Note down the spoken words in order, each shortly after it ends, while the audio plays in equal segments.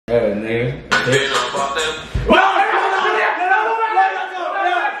Hey, nigga.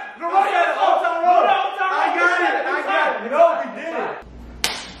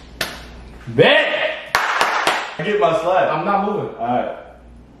 Bet! I get my slide. I'm not moving. Alright.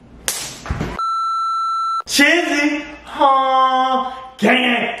 Chizzy!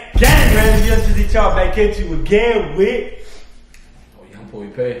 Gang! Gang, man. Young Chizzy Char back at you again with. Oh, young boy,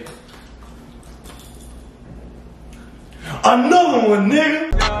 pay. Another one, nigga!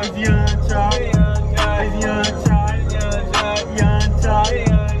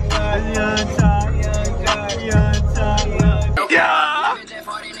 Yeah!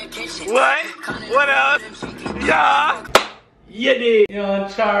 What? What else? Yeah! Yeah, dude. Young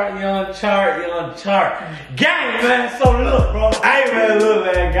chart. Gang, man. So look, bro. Look,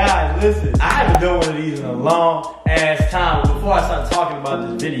 man. Guys, listen. I haven't done one of these in a long ass time. Before I start talking about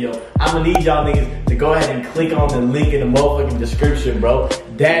this video, I'm gonna need y'all niggas to go ahead and click on the link in the motherfucking description, bro.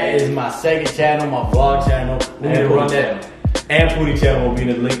 That is my second channel, my vlog channel. And run that. And Pootie channel will be in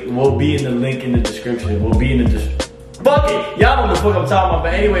the link. Will be in the link in the description. Will be in the description. Fuck it, y'all know what the fuck I'm talking about.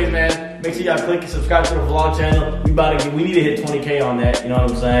 But anyways, man, make sure y'all click and subscribe to the vlog channel. We need to hit 20K on that. You know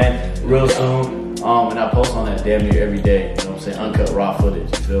what I'm saying? Real soon. And I post on that damn near every day. You know what I'm saying? Uncut raw footage.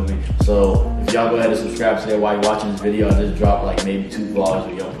 You feel me? So if y'all go ahead and subscribe to that while you're watching this video, I just dropped like maybe 2 vlogs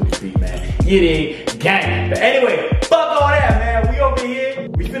with Young Pootie Feet, man. Yeah, gang. But anyway, fuck all that, man. We over here.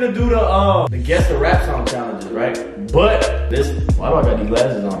 We finna do the guess the rap song challenges, right? But this, why do I got these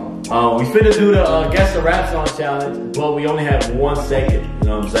glasses on? We finna do the guess the rap song challenge, but we only have 1 second. You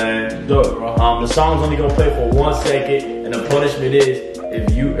know what I'm saying? Do it, bro. The song's only gonna play for 1 second, and the punishment is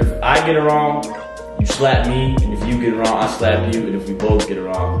if I get it wrong, you slap me, and if you get it wrong, I slap you, and if we both get it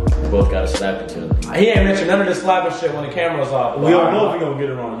wrong, we both gotta slap each other. He ain't mentioned none of this slapping shit when the camera's off. We don't know if we're gonna get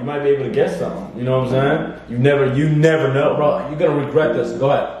it wrong. You might be able to guess something. You know what I'm saying? You never know, bro. You're gonna regret this. Go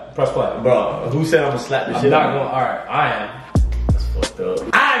ahead, press play, bro. Who said I'm gonna slap this shit? I'm not gonna. All right, I am. That's fucked up. All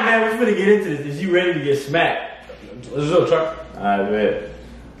right, man. We're finna get into this. Is you ready to get smacked? Let's do it, Chuck. All right, man.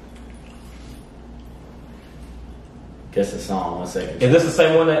 Guess the song. 1 second. Is this the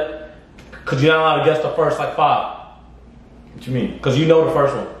same one that? Cause you're not allowed to guess the first like 5. What you mean? Cause you know the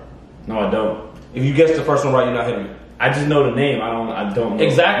first one. No, I don't. If you guess the first one right, you're not hitting me. I just know the name. I don't know.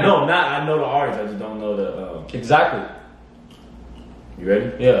 Exactly. No, I know the artist. I just don't know the. Exactly. You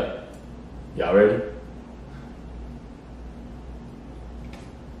ready? Yeah. Y'all ready?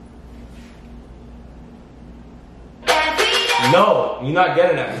 No, you're not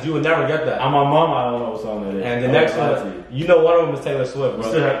getting that because you would never get that. I'm my mom. I don't know what song that is. And the next one, you know one of them is Taylor Swift, bro.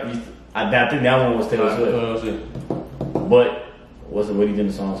 I think that one was Taylor Swift. But what do you think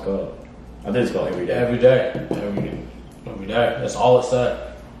the song's called? I think it's called Every Day. Every day. Every day. That's all it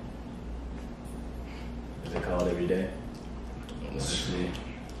said. Is it called Every Day? Let's see.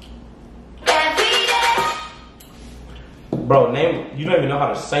 Bro, name. You don't even know how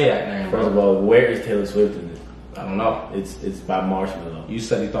to say that name, bro. First of all, where is Taylor Swift in this? I don't know. It's by Marshmello. You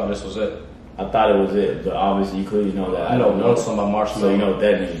said you thought this was it. I thought it was it, but obviously you clearly know that. I don't know something about Marshmello. So you know what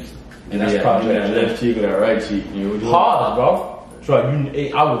that means. And that's probably that left cheek or that right cheek. Pause, bro.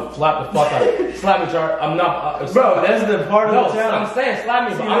 I would flap the fuck out of you. Slap me, Char. I'm not. Bro, that's the part of the challenge. I'm saying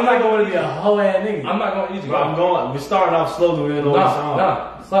slap me, but I'm not going to be a hoe ass nigga. I'm not going to easy. Bro, I'm going. We're starting off slowly. We're going to song.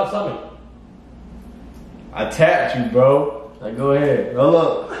 Nah. Slap me. I tapped you, bro. Like, go ahead. Hold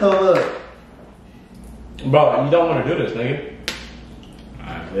up. Bro, you don't want to do this, nigga.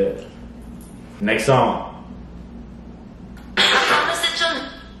 Alright, bet. Next song.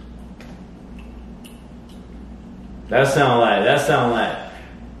 That sound like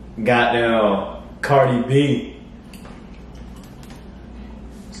goddamn Cardi B.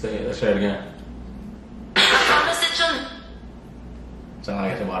 Let's say it again. Sound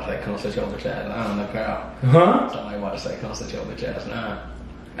like it's about to say, come sit your bitch ass down in the crowd. Huh? Sound like about to say, come sit your bitch ass down.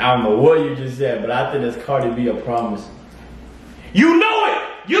 I don't know what you just said, but I think it's Cardi B, I promise. You know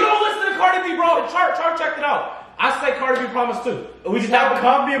it! You don't listen to Cardi B, bro. Chart checked it out. I say Cardi B promise too. We just have to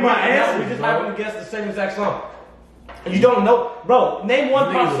copy my answer. We just happen to guess the same exact song. You don't know, bro. Name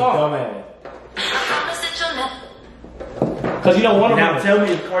one pop song. Cause you know one of them. Now tell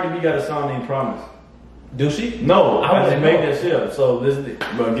me if Cardi B got a song named Promise. Do she? No, I just made that shit up. So listen,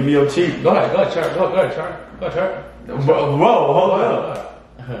 bro, give me your cheek. Go ahead, Chart. Go ahead, Chart. Bro, hold up.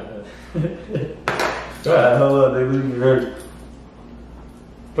 Go ahead. Hold up, they leave me ready.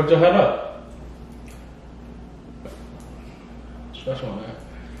 Put your head up. Special one, man.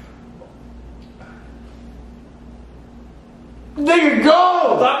 Nigga,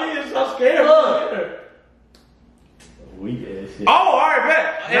 go! Stop being so scared. Weak ass shit. Oh, alright,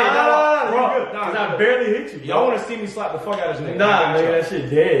 bet. Hey, no, bro. good. Cause I barely hit you. Y'all want to see me slap the fuck out of this nigga? Nah, nigga, that shit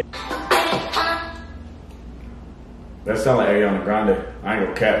dead. That sound like Ariana Grande. I ain't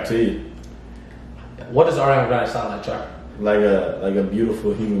gonna cap to you. What does Ariana Grande sound like, Chuck? Like a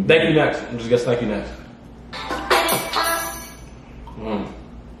beautiful human being. Thank you next. I'm just gonna thank you next.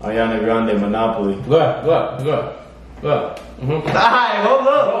 Ariana Grande Monopoly. Go ahead. Alright, hold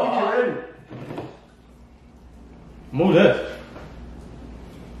up. Let me get ready. Move this.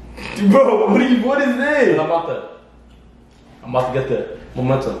 Bro, what is this? I'm about to get the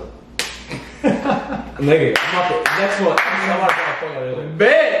momentum. Nigga, I'm about to, next one. I'm about to get my phone out of here.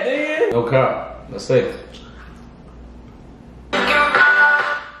 Bad, nigga. No cap. Let's see.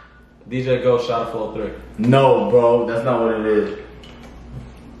 DJ Go shot a full 3. No, bro, that's not what it is.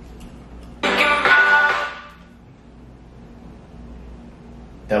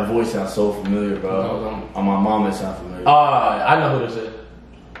 That voice sounds so familiar, bro. On my mom, it sounds familiar. I know who this is.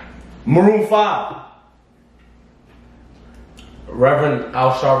 Maroon 5. Reverend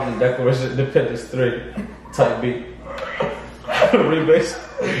Al Sharpton Declaration of Independence 3. Type beat. Rebase.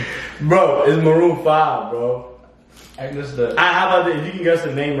 Bro, it's Maroon 5, bro. And this the. How about this? If you can guess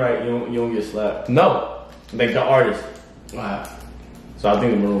the name right, you don't get slapped. No. Like the artist. Wow. So I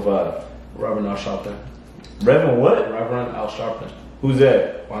think it's Maroon 5. Reverend Al Sharpton. Reverend what? Reverend Al Sharpton. Who's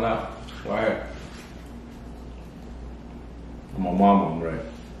that? Why not? Right here. My mom, I'm right.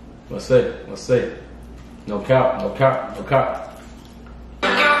 Let's see. No cap.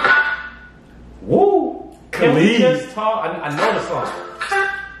 Woo! Can we just talk? I know the song.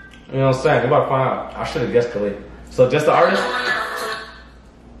 You know what I'm saying? We're about to find out. I should have guessed Khalid. So just the artist?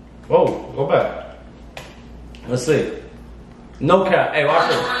 Whoa, go back. Let's see. No cap. Hey, watch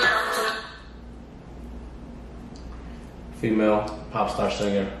this. Female pop star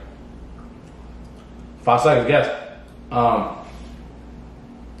singer. 5 seconds, guess.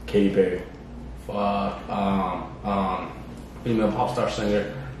 Katy Perry. Female pop star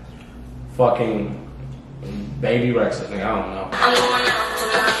singer. Fucking Baby Rexa, nigga, I don't know.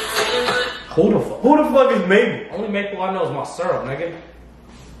 Who the fuck is Maple? Only Maple I know is my syrup, nigga.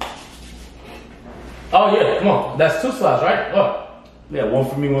 Oh yeah, come on. That's 2 slaps, right? What? Yeah, one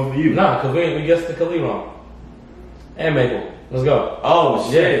for me, one for you. Nah, cause we guessed the Khalid wrong. And Maple. Let's go. Oh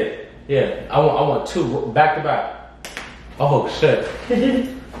shit. Yeah. I want 2 back to back. Oh shit.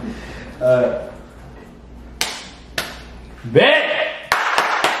 Bet.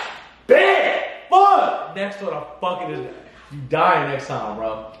 Fuck. Next one, I fucking is. You die next time,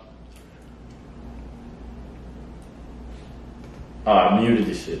 bro. Oh, I muted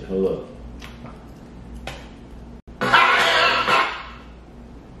this shit. Hold up.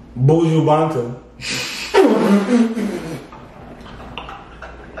 Buju Banton.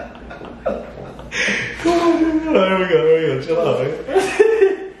 Here we go. Chill out, man.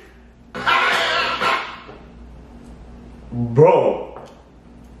 Bro.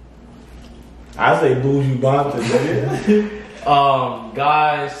 I say Buju Banton, nigga.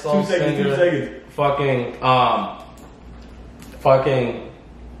 Guys, soul 2 seconds, singer, 2 seconds. fucking,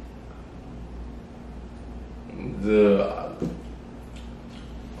 the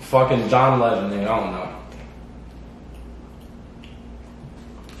fucking John Legend, nigga, I don't know.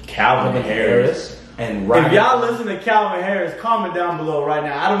 Calvin Harris. And if y'all listen to Calvin Harris, comment down below right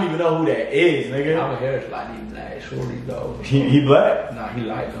now. I don't even know who that is, nigga. Calvin Harris, like he black, shorty though. He black? Nah, he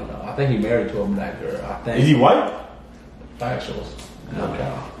like no. I think he married to a black girl. I think. Is he white? Factuals. No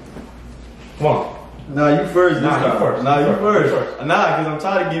cow. Come on. Nah, you first. This time. You first. Nah, you first. first. Nah, cause I'm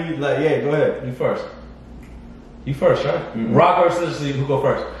trying to give you like, yeah, go ahead. You first, right? Mm-hmm. Rock or scissors, shoot. Who go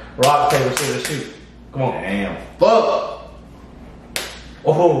first? Rock, paper, scissors, shoot. Come on. Damn. Fuck.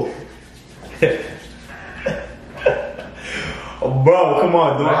 Oh. Oh, bro, come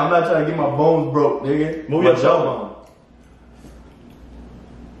on, dude. I'm not trying to get my bones broke, nigga. Move your jawbone.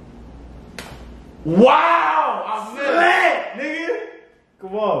 Wow! I flat, nigga.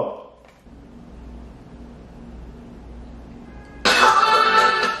 Come on.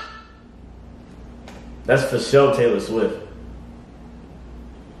 That's for sure Taylor Swift.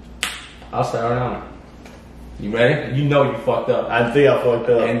 I'll say Ariana. You ready? You know you fucked up. I think I fucked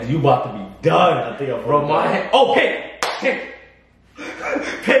up. And you about to be done. I think I fucked Bro, up. my hand. Oh, pick!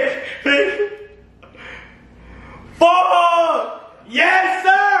 Fuck! Yes,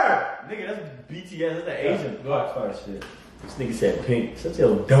 sir! Nigga, that's BTS. That's the Asian Go ahead. pop star shit. This nigga said Pink. Such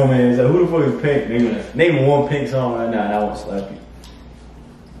a dumb ass. Who the fuck is Pink, nigga? Name one Pink song right now and I won't slap you.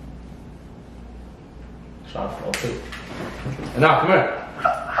 Shot fall too. Now, come here.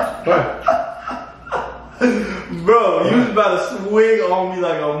 Bro, you was about to swing on me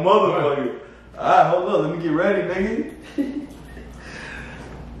like a motherfucker. Alright, hold up. Let me get ready, nigga.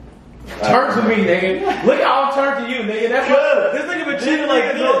 Turn to me, nigga. Look how I'm turned to you, nigga. That's what this nigga been cheating like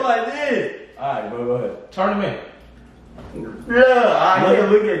this. Like this. Alright, bro, go ahead. Turn to me. Yeah, I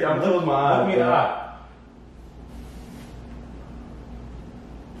can't look at you. I'm closing my eyes. Look me in the eye.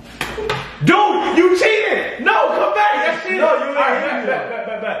 Dude, you cheated! No, come back! That's cheating! No, you ain't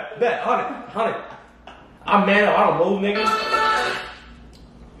right, bet. 100. I'm man up, I don't move, nigga.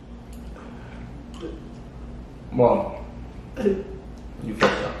 Mom. You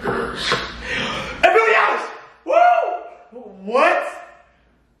fucked up. Hey, Billie Eilish! Woo! What?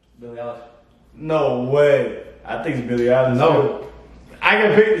 Billie Eilish. No way. I think it's Billie Eilish. No. I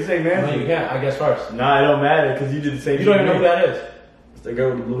can pick the same answer. No, you can't. I guess first. Nah, it don't matter because you did the same thing. You don't even know who that is. It's the girl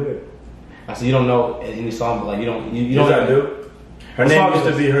with the blue hair. I said you don't know any song, but like you don't. You Yes, don't. I do. Her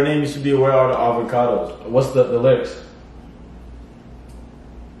name used to be Where Are the Avocados? What's the lyrics?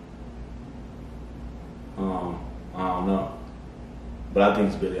 I don't know. But I think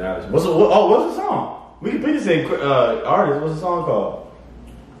it's Billie Eilish. What's the song? We can pick the same artist. What's the song called?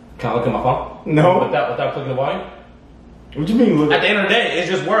 Can I look at my phone? No. Without clicking the volume? What do you mean look At the end of the day, it's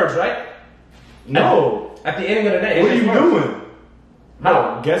just words, right? No. At the end of the day, What are it's you just words. doing?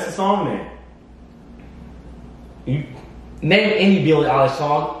 No. Guess the song name. You name any Billie Eilish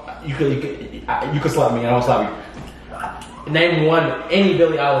song. You could slap me. I don't slap you. Name any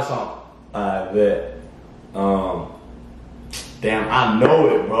Billie Eilish song. I bet. Damn, I know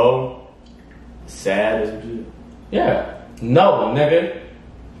it, bro. Sad or some shit. Yeah. No, nigga.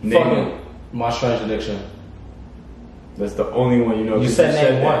 Name Fucking My Strange Addiction. That's the only one you know. You said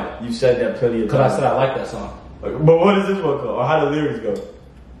name one. You said that plenty of times. Because I said I like that song. But what is this one called? Or how the lyrics go?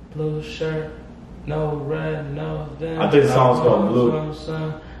 Blue shirt, no red, no then. I think the song's called Blue. I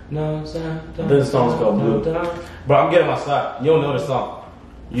think the song's called Blue. Bro, I'm getting my slap. You don't know the song.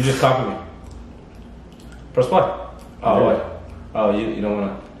 You just copy me. Press play. Oh, wait. Oh, you don't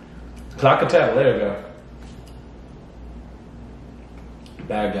want to. Cause I can tell. There you go.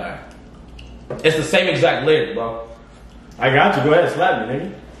 Bad guy. It's the same exact lyric, bro. I got you. Go ahead and slap me, nigga.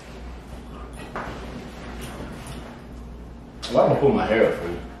 Well, I'm gonna pull my hair up for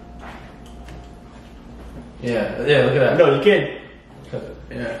you. Yeah, look at that. No, you can't.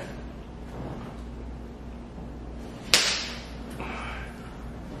 Yeah.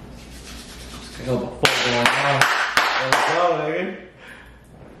 What the fuck going on? Let's go, nigga.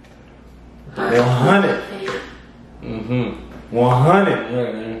 They 100. 100.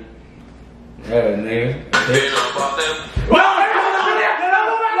 Yeah, man. Yeah, nigga.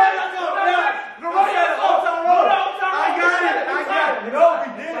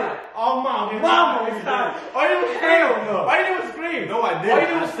 Why you didn't scream? No, I didn't. Why you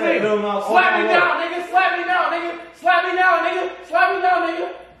didn't scream? Slap me down, nigga. Slap me down, nigga. Slap me down, nigga. Slap me down, nigga.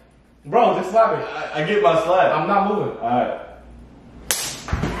 Bro, just slap me. I get my slap. I'm not moving. Alright.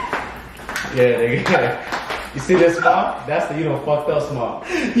 Yeah, nigga. You see this smile? That's the you don't fucked up smile.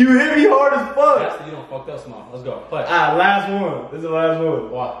 You hit me hard as fuck. That's the you don't fucked up smile. Let's go. Play. Alright, last one. This is the last one.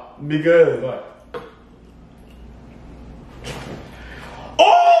 Why? Because. What?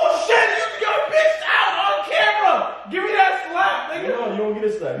 Oh shit! You got bitched out on camera. Give me that slap, nigga. No, you don't get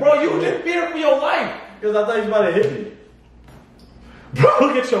a slap. Bro, you just fear for your life. Because I thought you was about to hit me. Bro,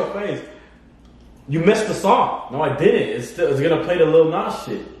 look at your face. You missed the song. No, I didn't. It's gonna play the Lil Nas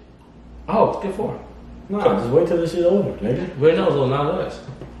shit. Oh, it's good for it. No, just wait till this shit over, nigga. Where knows Lil Nas X?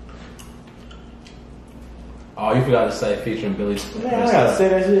 Oh, you forgot to say featuring Billy. Man, I gotta say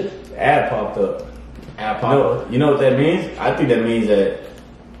that shit. Ad popped up. Ad popped up. You know what that means? I think that means that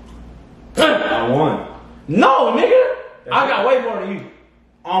I won. No, nigga. I got way more than you.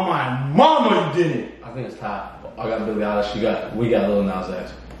 On my mama, you didn't. I think it's tied. I got Billie Eilish. We got Lil Nas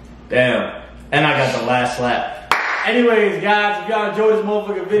X. Damn. And I got the last slap. Anyways, guys, if y'all enjoyed this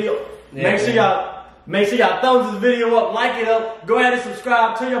motherfucking video, make sure y'all thumbs this video up, like it up, go ahead and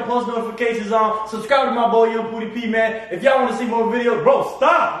subscribe, turn your post notifications on, subscribe to my boy Young Booty P, man. If y'all want to see more videos, bro,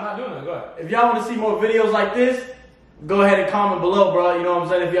 stop. I'm not doing it. Go ahead. If y'all want to see more videos like this, go ahead and comment below, bro. You know what I'm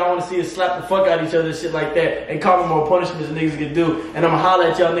saying? If y'all want to see us slap the fuck out of each other, shit like that, and comment more punishments niggas can do, and I'ma holler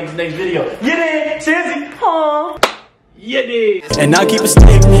at y'all niggas next video. You did, Chizzy. Huh? You did. And I keep a stick,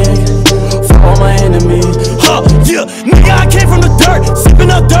 nigga.